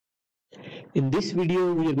In this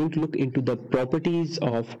video, we are going to look into the properties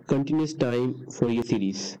of continuous time Fourier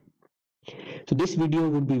series. So this video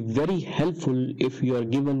would be very helpful if you are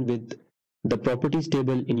given with the properties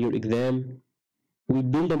table in your exam. We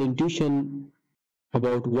build an intuition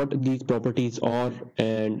about what these properties are,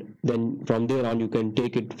 and then from there on you can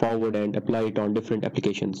take it forward and apply it on different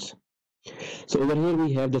applications. So over here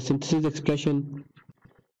we have the synthesis expression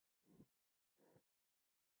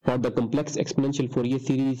for the complex exponential Fourier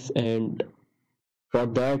series, and for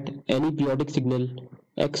that any periodic signal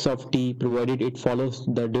x of t, provided it follows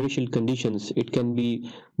the differential conditions, it can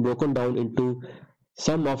be broken down into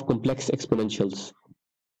sum of complex exponentials,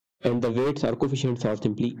 and the weights or coefficients are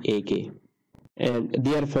simply ak, and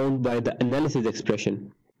they are found by the analysis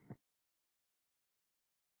expression,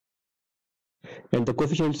 and the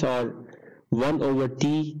coefficients are 1 over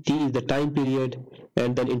t, t is the time period,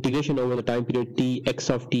 and then integration over the time period t, x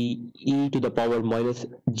of t, e to the power minus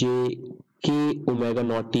j k omega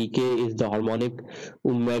naught t. K is the harmonic,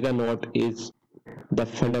 omega naught is the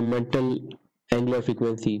fundamental angular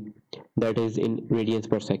frequency, that is in radians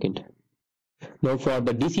per second. Now for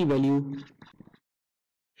the DC value,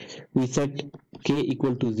 we set k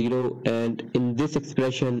equal to 0, and in this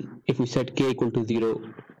expression if we set k equal to 0,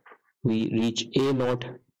 we reach a naught,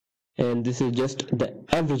 and this is just the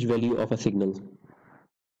average value of a signal.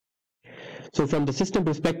 So from the system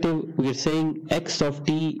perspective, we are saying x of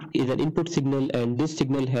t is an input signal, and this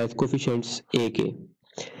signal has coefficients ak.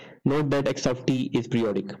 Note that x of t is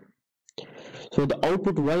periodic. So the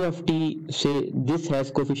output y of t, say this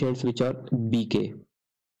has coefficients which are bk.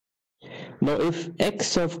 Now if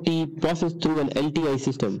x of t passes through an LTI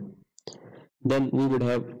system, then we would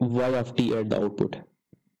have y of t at the output.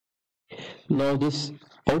 Now this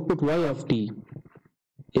output y of t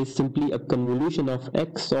is simply a convolution of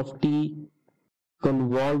x of t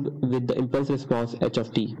convolved with the impulse response h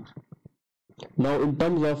of t. Now in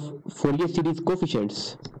terms of Fourier series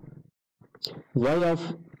coefficients, y of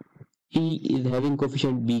t is having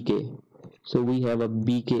coefficient bk, so we have a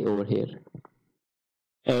bk over here,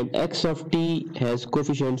 and x of t has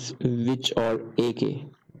coefficients which are ak,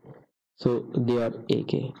 so they are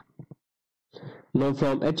ak. Now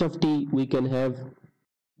from h of t we can have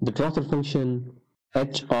the transfer function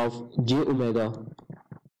h of j omega,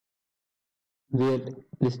 where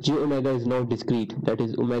this j omega is now discrete, that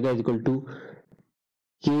is omega is equal to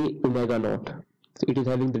k omega naught, so it is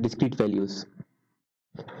having the discrete values.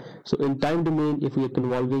 So in time domain, if we are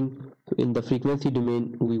convolving, in the frequency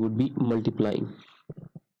domain we would be multiplying.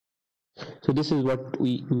 So this is what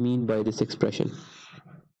we mean by this expression.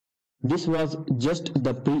 This was just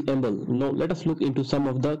the preamble. Now let us look into some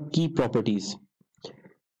of the key properties.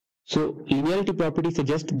 So linearity property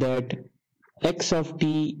suggests that x of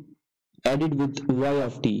t added with y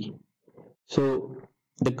of t, so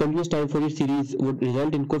the continuous time Fourier series would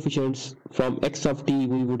result in coefficients. From x of t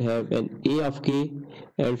we would have an a of k,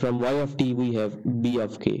 and from y of t we have b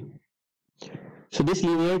of k. So this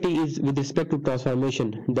linearity is with respect to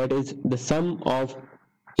transformation, that is the sum of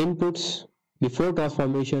inputs before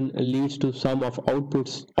transformation leads to sum of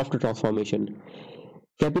outputs after transformation.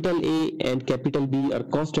 Capital A and capital B are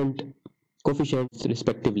constant coefficients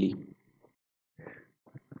respectively.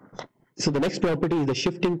 So the next property is the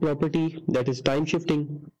shifting property, that is time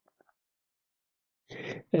shifting,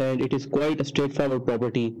 and it is quite a straightforward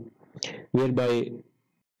property, whereby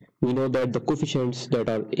we know that the coefficients that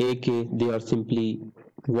are ak, they are simply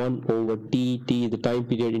 1 over t, t is the time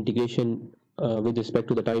period, integration with respect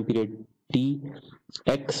to the time period t,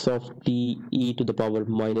 x of t e to the power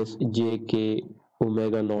minus jk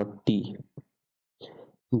omega naught t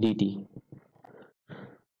dt.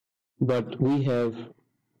 But we have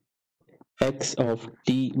x of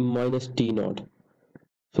t minus t naught,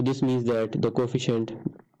 so this means that the coefficient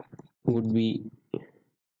would be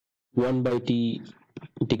 1 by t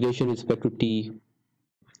integration with respect to t,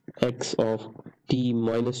 x of t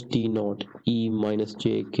minus t naught e minus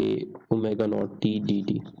jk omega naught t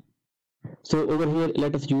dt. So over here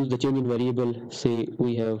let us use the change in variable. Say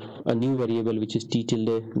we have a new variable which is t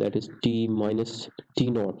tilde, that is t minus t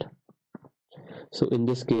naught. So in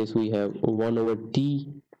this case we have 1 over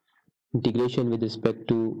t integration with respect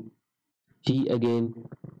to t again,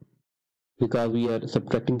 because we are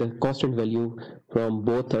subtracting the constant value from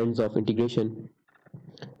both ends of integration.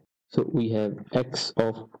 So we have x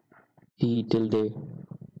of t tilde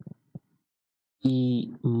e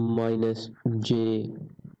minus j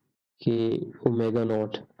k omega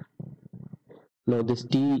naught. Now this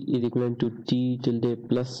t is equivalent to t tilde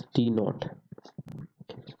plus t naught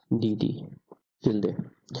dt tilde.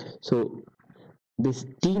 So this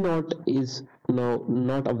t naught is now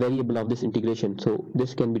not a variable of this integration, so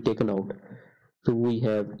this can be taken out. So we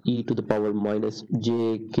have e to the power minus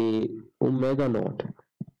j k omega naught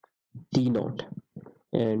t naught,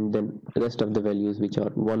 and then rest of the values, which are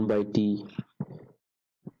 1 by t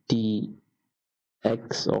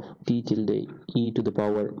x of t tilde e to the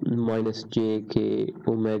power minus j k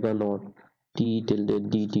omega naught t tilde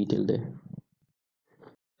dt tilde,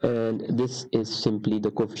 and this is simply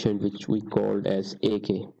the coefficient which we called as ak,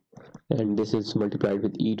 and this is multiplied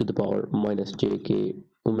with e to the power minus j k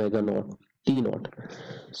omega naught t naught.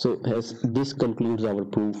 So as this concludes our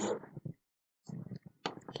proof,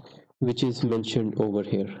 which is mentioned over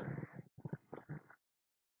here.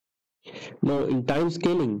 Now in time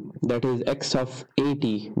scaling, that is x of at,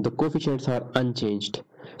 the coefficients are unchanged.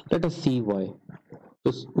 Let us see why.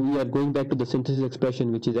 So we are going back to the synthesis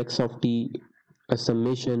expression, which is x of t, a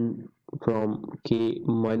summation from k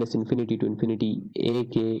minus infinity to infinity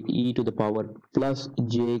ak e to the power plus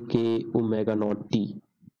jk omega naught t.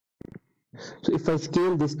 So if I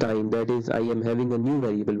scale this time, that is, I am having a new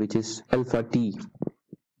variable which is alpha t.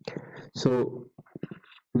 So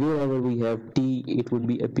wherever we have t, it would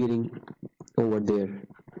be appearing over there.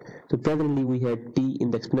 So presently we had t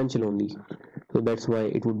in the exponential only, so that's why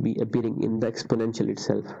it would be appearing in the exponential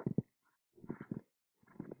itself.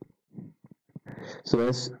 So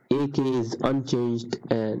as ak is unchanged,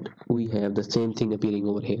 and we have the same thing appearing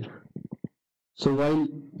over here. So while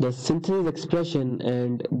the synthesis expression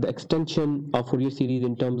and the extension of Fourier series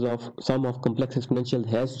in terms of sum of complex exponential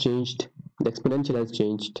has changed, the exponential has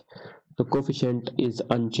changed, the coefficient is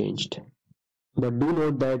unchanged. But do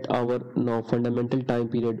note that our now fundamental time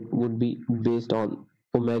period would be based on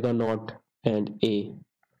omega naught and a.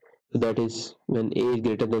 That is, when a is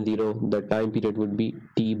greater than 0, the time period would be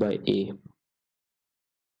t by a.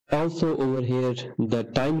 Also over here, the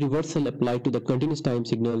time reversal applied to the continuous time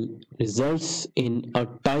signal results in a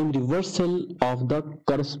time reversal of the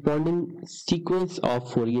corresponding sequence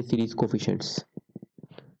of Fourier series coefficients.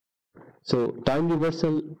 So time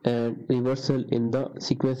reversal and reversal in the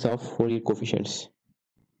sequence of Fourier coefficients.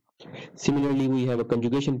 Similarly, we have a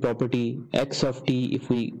conjugation property x of t. If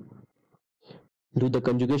we do the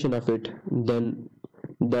conjugation of it, then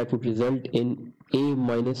that would result in a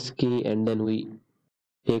minus k, and then we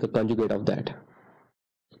take a conjugate of that,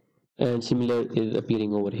 and similar is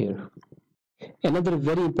appearing over here. Another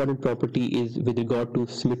very important property is with regard to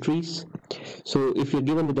symmetries. So if you're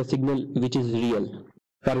given with a signal which is real,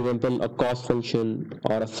 for example a cos function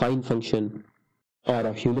or a sine function or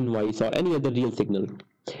a human voice or any other real signal,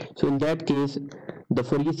 so in that case the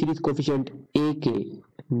Fourier series coefficient ak,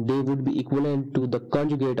 they would be equivalent to the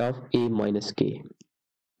conjugate of a minus k.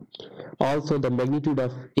 Also the magnitude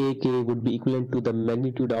of ak would be equivalent to the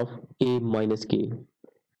magnitude of a minus k.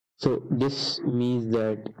 So this means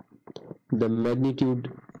that the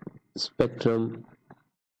magnitude spectrum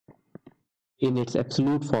in its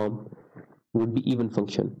absolute form would be even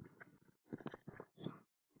function.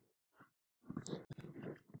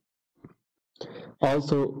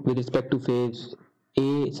 Also with respect to phase,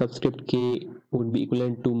 a subscript k would be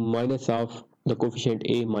equivalent to minus of the coefficient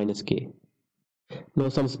a minus k. Now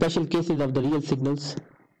some special cases of the real signals,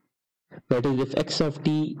 that is, if x of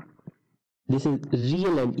t, this is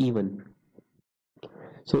real and even.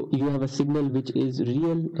 So you have a signal which is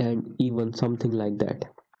real and even, something like that.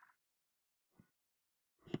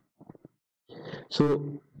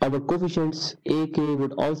 So our coefficients ak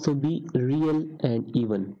would also be real and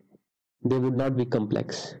even. They would not be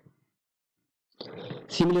complex.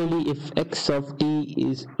 Similarly, if x of t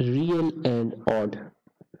is real and odd,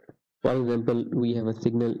 for example, we have a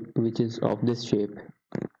signal which is of this shape.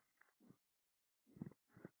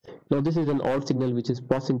 Now this is an odd signal which is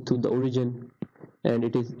passing through the origin, and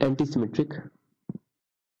it is anti-symmetric.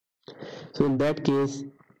 So in that case,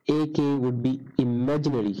 ak would be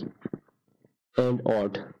imaginary and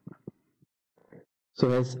odd. So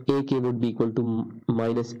as ak would be equal to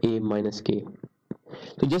minus a minus k.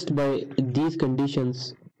 So just by these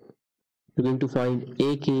conditions, you're going to find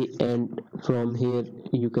ak, and from here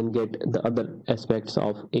you can get the other aspects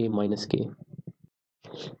of a minus k.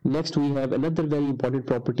 Next we have another very important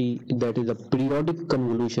property, that is a periodic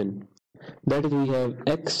convolution. That is, we have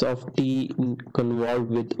x of t convolved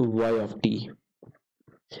with y of t,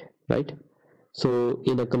 right? So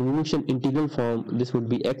in a convolution integral form, this would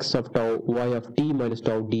be x of tau y of t minus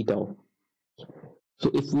tau d tau. So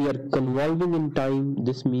if we are convolving in time,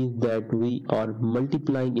 this means that we are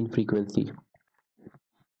multiplying in frequency,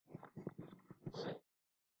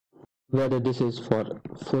 whether this is for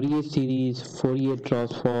Fourier series, Fourier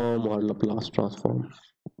transform, or Laplace transform.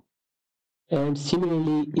 And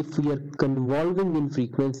similarly, if we are convolving in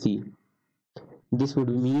frequency, this would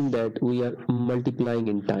mean that we are multiplying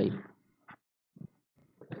in time.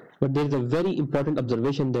 But there is a very important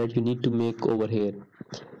observation that you need to make over here,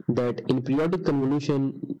 that in periodic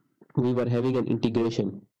convolution we were having an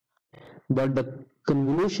integration, but the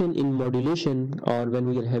convolution in modulation, or when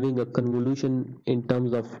we are having a convolution in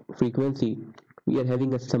terms of frequency, we are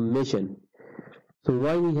having a summation. So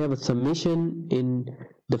why we have a summation in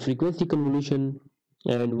the frequency convolution,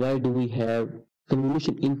 and why do we have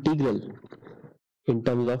convolution integral in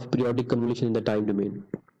terms of periodic convolution in the time domain?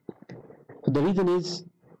 So the reason is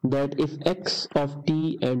that if x of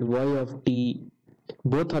t and y of t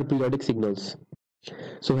both are periodic signals,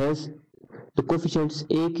 so hence the coefficients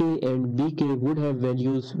ak and bk would have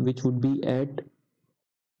values which would be at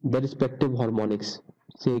the respective harmonics,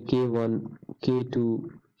 say k1, k2,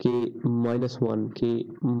 k minus 1, k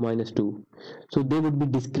minus 2. So they would be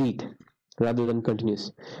discrete rather than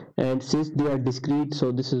continuous. And since they are discrete,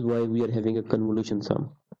 so this is why we are having a convolution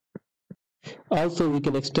sum. Also, we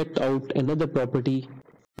can extract out another property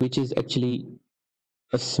which is actually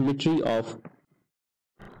a symmetry of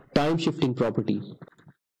time shifting property.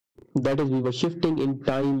 That is, we were shifting in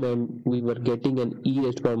time and we were getting an e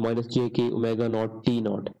raised to power minus jk omega naught t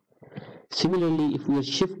naught. Similarly, if we are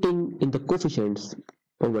shifting in the coefficients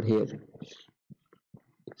over here,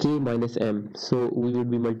 k minus m, so we would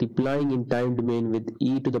be multiplying in time domain with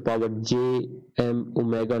e to the power j m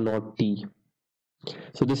omega naught t.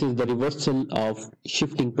 So this is the reversal of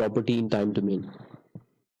shifting property in time domain.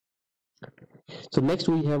 So next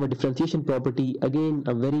we have a differentiation property, again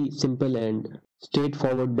a very simple and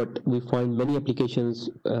straightforward, but we find many applications,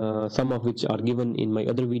 some of which are given in my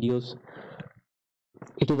other videos.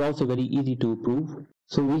 It is also very easy to prove.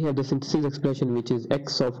 So we have the synthesis expression, which is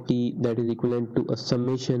x of t, that is equivalent to a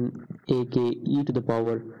summation ak e to the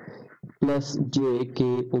power plus j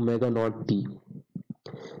k omega naught t.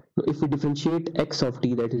 Now if we differentiate x of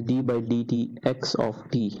t, that is d by dt x of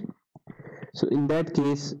t, so in that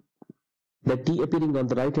case the t appearing on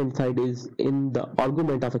the right hand side is in the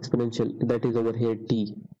argument of exponential, that is over here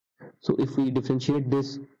t. So if we differentiate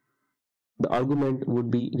this, the argument would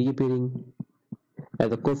be reappearing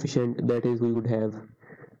as a coefficient, that is we would have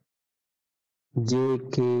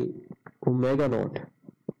jk omega naught,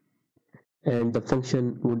 and the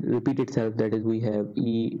function would repeat itself, that is we have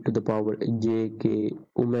e to the power jk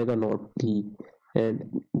omega naught t,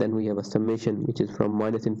 and then we have a summation which is from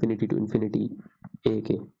minus infinity to infinity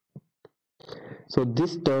ak. So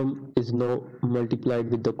this term is now multiplied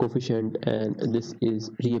with the coefficient, and this is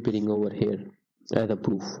reappearing over here as a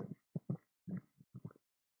proof.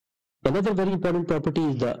 Another very important property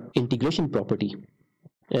is the integration property,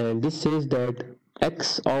 and this says that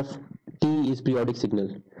x of t is periodic signal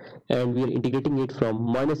and we are integrating it from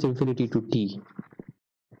minus infinity to t.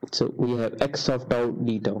 So we have x of tau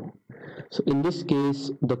d tau. So in this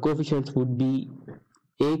case the coefficients would be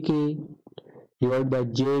ak divided by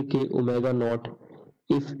jk omega naught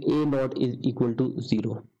if a naught is equal to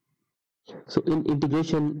 0. So in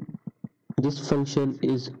integration, this function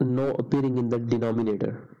is now appearing in the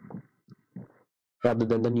denominator rather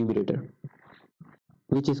than the numerator,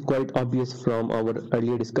 which is quite obvious from our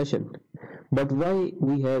earlier discussion. But why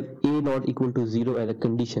we have a naught equal to 0 as a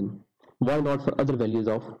condition? Why not for other values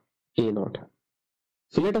of a naught?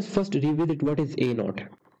 So let us first revisit what is a naught.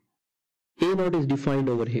 A naught is defined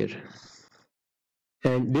over here,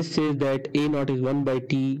 and this says that a naught is 1 by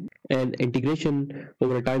t and integration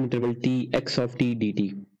over a time interval t x of t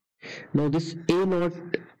dt. Now this a naught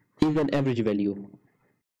is an average value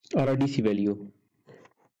or a DC value.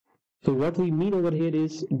 So what we mean over here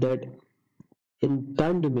is that in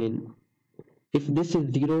time domain, if this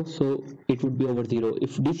is 0, so it would be over 0.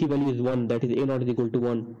 If DC value is 1, that is a naught is equal to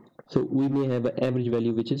 1, so we may have an average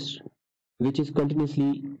value which is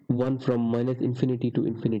continuously 1 from minus infinity to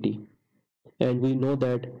infinity, and we know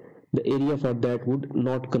that the area for that would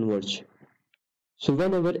not converge. So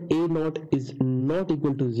whenever a naught is not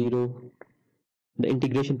equal to 0, the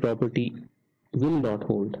integration property will not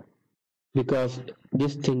hold, because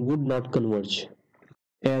this thing would not converge,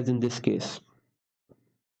 as in this case.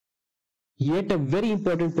 Yet a very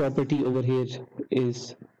important property over here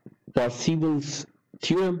is Parseval's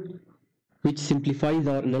theorem, which simplifies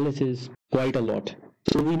our analysis quite a lot.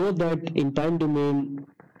 So we know that in time domain,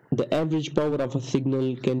 the average power of a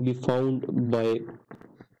signal can be found by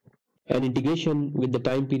an integration with the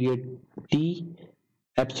time period t,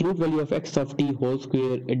 absolute value of x of t whole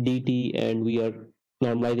square dt, and we are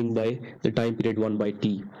normalizing by the time period 1 by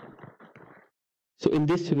t. So in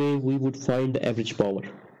this way we would find the average power.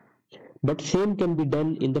 But same can be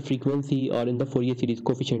done in the frequency or in the Fourier series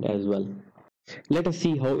coefficient as well. Let us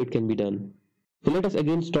see how it can be done. So let us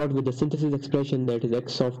again start with the synthesis expression, that is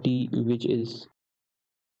x of t, which is,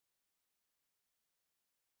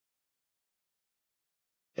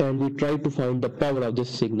 and we try to find the power of this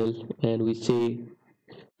signal, and we say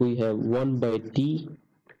we have 1 by t,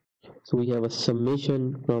 so we have a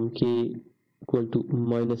summation from k equal to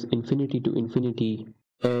minus infinity to infinity,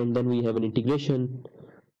 and then we have an integration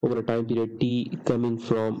over a time period t coming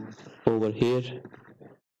from over here,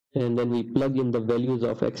 and then we plug in the values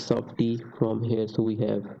of x of t from here, so we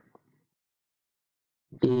have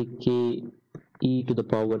a k e to the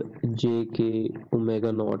power j k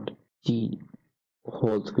omega naught t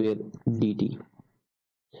whole square dt.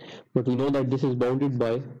 But we know that this is bounded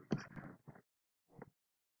by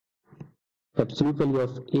absolute value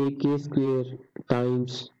of a k square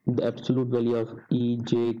times the absolute value of e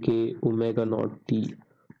j k omega naught t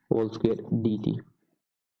whole square dt.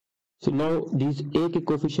 So now these ak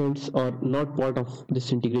coefficients are not part of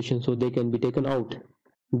this integration, so they can be taken out.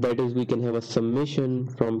 That is, we can have a summation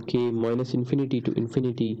from k minus infinity to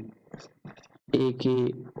infinity ak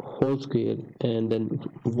whole square, and then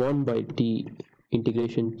 1 by t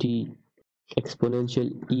integration t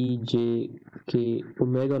exponential e j k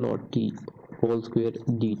omega naught t whole square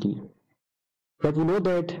dt. But we know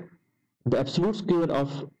that the absolute square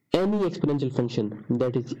of any exponential function,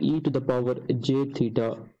 that is e to the power j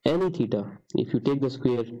theta, any theta, if you take the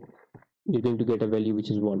square, you're going to get a value which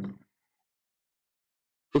is 1.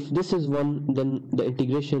 If this is 1, then the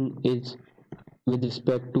integration is with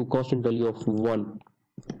respect to constant value of 1,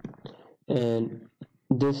 and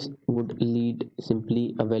this would lead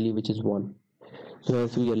simply a value which is 1. So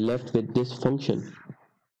as we are left with this function,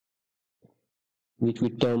 which we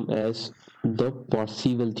term as the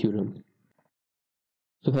Parseval theorem.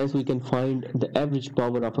 So hence we can find the average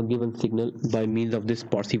power of a given signal by means of this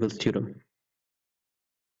Parseval theorem.